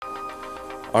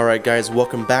Alright guys,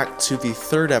 welcome back to the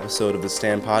third episode of the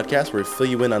Stand Podcast, where we fill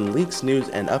you in on leaks, news,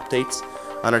 and updates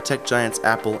on our tech giants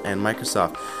Apple and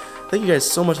Microsoft. Thank you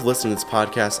guys so much for listening to this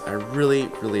podcast. I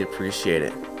really appreciate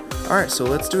it. Alright, so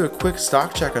let's do a quick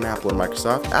stock check on Apple and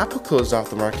Microsoft. Apple closed off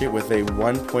the market with a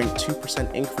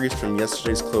 1.2% increase from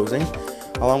yesterday's closing,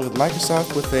 along with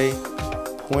Microsoft with a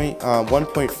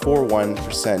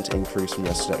 1.41% increase from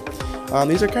yesterday.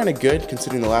 These are kind of good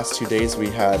considering the last 2 days we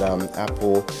had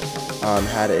Apple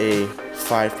had a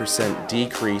 5%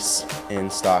 decrease in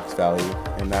stock value,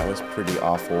 and that was pretty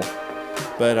awful.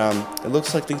 But it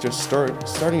looks like things are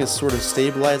starting to sort of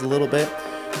stabilize a little bit.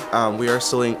 We are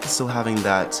still having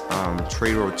that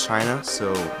trade war with China,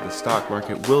 so the stock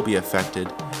market will be affected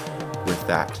with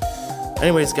that.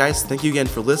 Anyways, guys, thank you again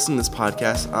for listening to this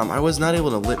podcast. I was not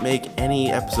able to make any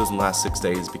episodes in the last 6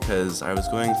 days because I was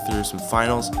going through some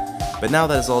finals, but now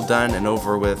that is all done and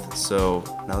over with, so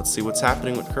now let's see what's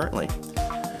happening currently.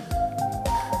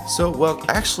 So, well,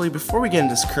 actually, before we get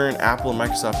into this current Apple and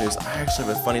Microsoft news, I actually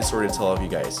have a funny story to tell all of you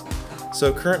guys.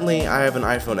 So currently, I have an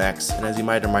iPhone X, and as you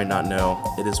might or might not know,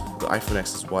 the iPhone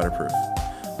X is waterproof.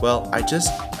 Well, I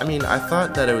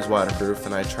thought that it was waterproof,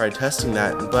 and I tried testing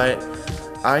that, but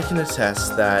I can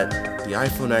attest that the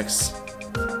iPhone X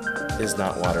is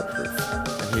not waterproof,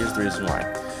 and here's the reason why.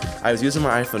 I was using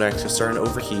my iPhone X, it was starting to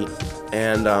overheat,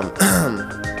 and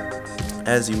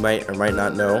as you might or might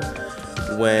not know,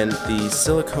 when the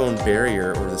silicone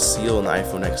barrier or the seal in the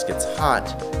iPhone X gets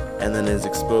hot and then is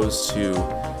exposed to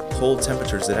cold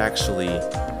temperatures, it actually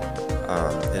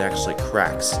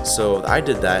cracks. So I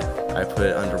did that. I put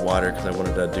it underwater because I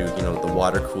wanted to do the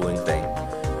water cooling thing,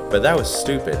 but that was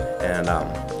stupid. And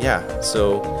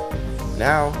so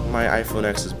now my iPhone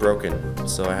X is broken,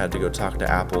 so I had to go talk to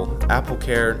Apple. Apple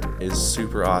Care is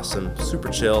super awesome, super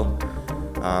chill.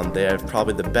 They have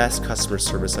probably the best customer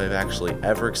service I've actually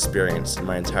ever experienced in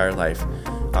my entire life.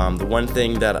 The one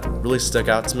thing that really stuck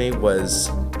out to me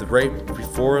was right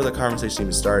before the conversation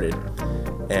even started,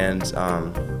 and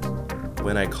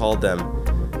when I called them,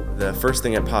 the first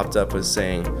thing that popped up was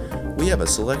saying, "We have a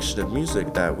selection of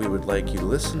music that we would like you to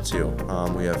listen to.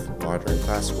 We have modern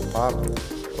classical pop,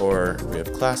 or we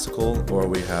have classical, or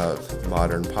we have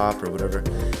modern pop, or whatever."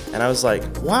 And I was like,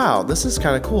 wow, this is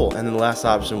kind of cool. And then the last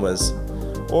option was,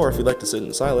 "Or if you'd like to sit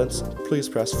in silence, please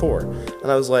press 4.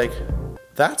 And I was like,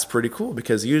 that's pretty cool,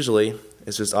 because usually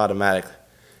it's just automatic.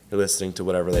 You're listening to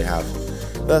whatever they have.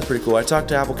 But that's pretty cool. I talked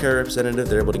to Apple Care representative.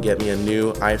 They're able to get me a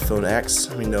new iPhone X.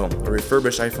 A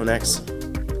refurbished iPhone X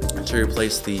to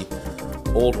replace the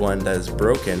old one that is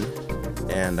broken.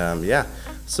 And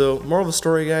so moral of the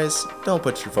story, guys, don't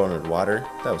put your phone in water.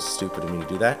 That was stupid of me to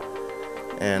do that.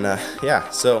 And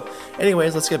so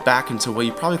anyways, let's get back into what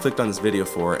you probably clicked on this video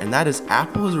for, and that is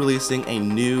Apple is releasing a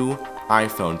new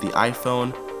iPhone, the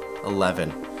iPhone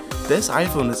 11. This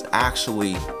iPhone is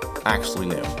actually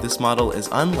new. This model is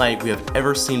unlike we have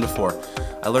ever seen before.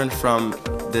 I learned from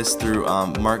this through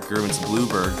Mark Gurman's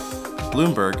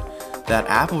Bloomberg that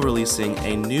Apple releasing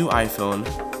a new iPhone,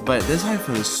 but this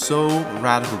iPhone is so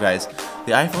radical, guys.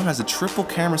 The iPhone has a triple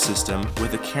camera system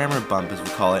with a camera bump, as we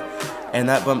call it, and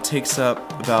that bump takes up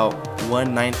about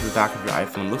 1/9 of the back of your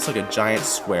iPhone. It looks like a giant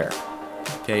square.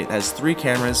 Okay, it has 3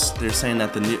 cameras. They're saying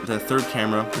that the third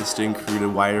camera is to include a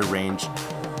wider range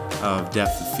of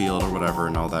depth of field or whatever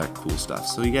and all that cool stuff.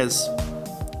 So you guys,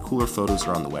 cooler photos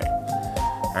are on the way.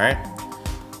 Alright.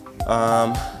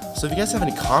 So if you guys have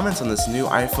any comments on this new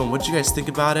iPhone, what do you guys think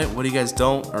about it? What do you guys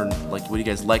don't, or what do you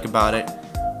guys like about it?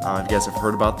 If you guys have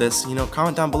heard about this,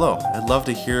 comment down below. I'd love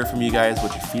to hear from you guys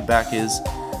what your feedback is,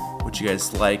 what you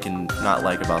guys like and not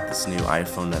like about this new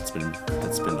iPhone that's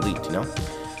been leaked,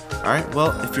 Alright,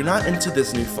 well, if you're not into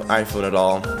this new iPhone at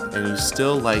all, and you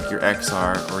still like your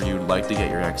XR, or you'd like to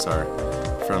get your XR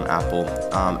from Apple,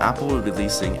 Apple will be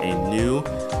releasing a new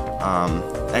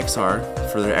XR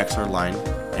for their XR line,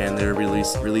 and they're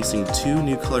releasing 2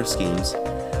 new color schemes,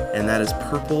 and that is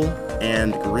purple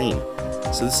and green.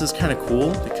 So this is kind of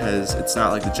cool because it's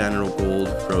not like the general gold,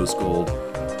 rose gold,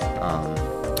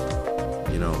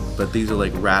 but these are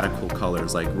like radical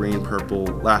colors, like green, purple.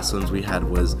 Last ones we had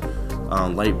was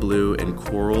light blue and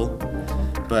coral.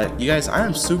 But you guys, I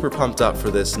am super pumped up for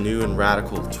this new and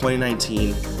radical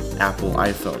 2019 Apple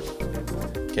iPhone.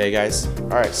 Okay, guys.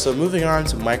 Alright, so moving on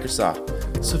to Microsoft.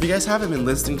 So if you guys haven't been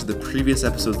listening to the previous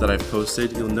episodes that I've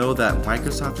posted, you'll know that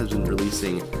Microsoft has been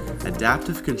releasing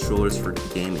adaptive controllers for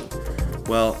gaming.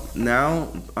 Well, now,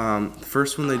 the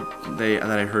first one that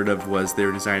I heard of was they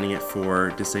were designing it for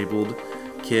disabled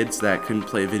kids that couldn't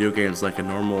play video games like the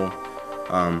normal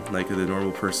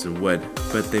person would.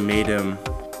 But they made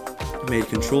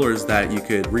controllers that you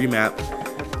could remap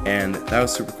and that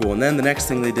was super cool. And then the next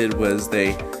thing they did was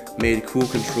they made cool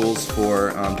controls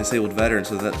for disabled veterans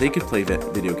so that they could play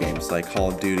video games like Call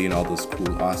of Duty and all those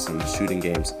cool, awesome shooting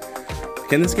games.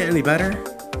 Can this get any better?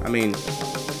 I mean,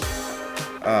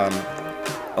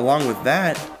 along with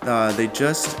that, they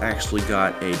just actually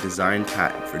got a design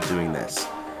patent for doing this.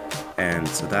 And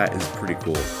so that is pretty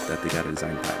cool that they got a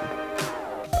design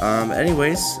patent.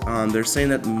 Anyways, they're saying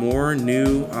that more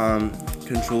new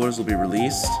controllers will be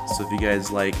released. So if you guys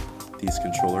like these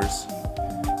controllers,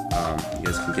 you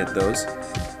guys can get those.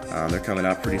 They're coming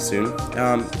out pretty soon.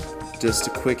 Just a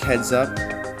quick heads up,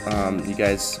 you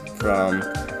guys, from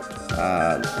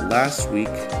last week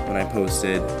when I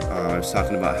posted, I was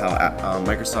talking about how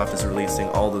Microsoft is releasing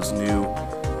all those new,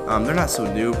 they're not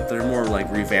so new, they're more like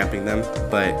revamping them,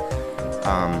 but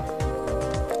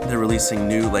they're releasing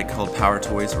new like called Power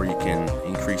Toys where you can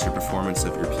increase your performance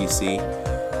of your PC,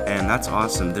 and that's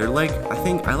awesome. They're like,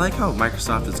 I like how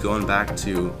Microsoft is going back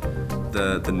to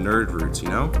the nerd roots, you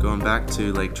know, going back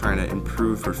to like trying to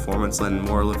improve performance and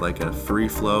more of like a free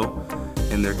flow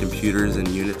in their computers and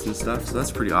units and stuff, so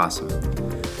that's pretty awesome.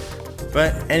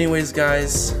 But anyways,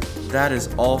 guys, that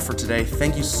is all for today.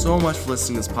 Thank you so much for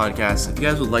listening to this podcast. If you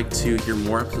guys would like to hear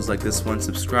more episodes like this one,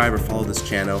 subscribe or follow this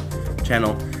channel,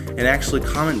 and actually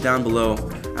comment down below.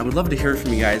 I would love to hear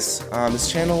from you guys. This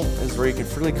channel is where you can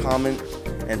freely comment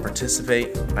and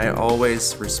participate. I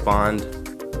always respond,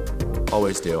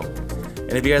 always do.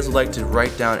 And if you guys would like to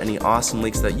write down any awesome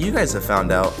leaks that you guys have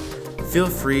found out, feel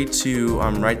free to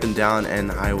write them down,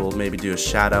 and I will maybe do a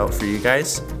shout out for you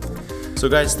guys. So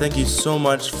guys, thank you so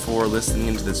much for listening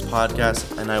into this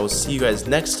podcast, and I will see you guys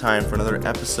next time for another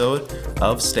episode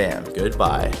of STAM.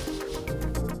 Goodbye.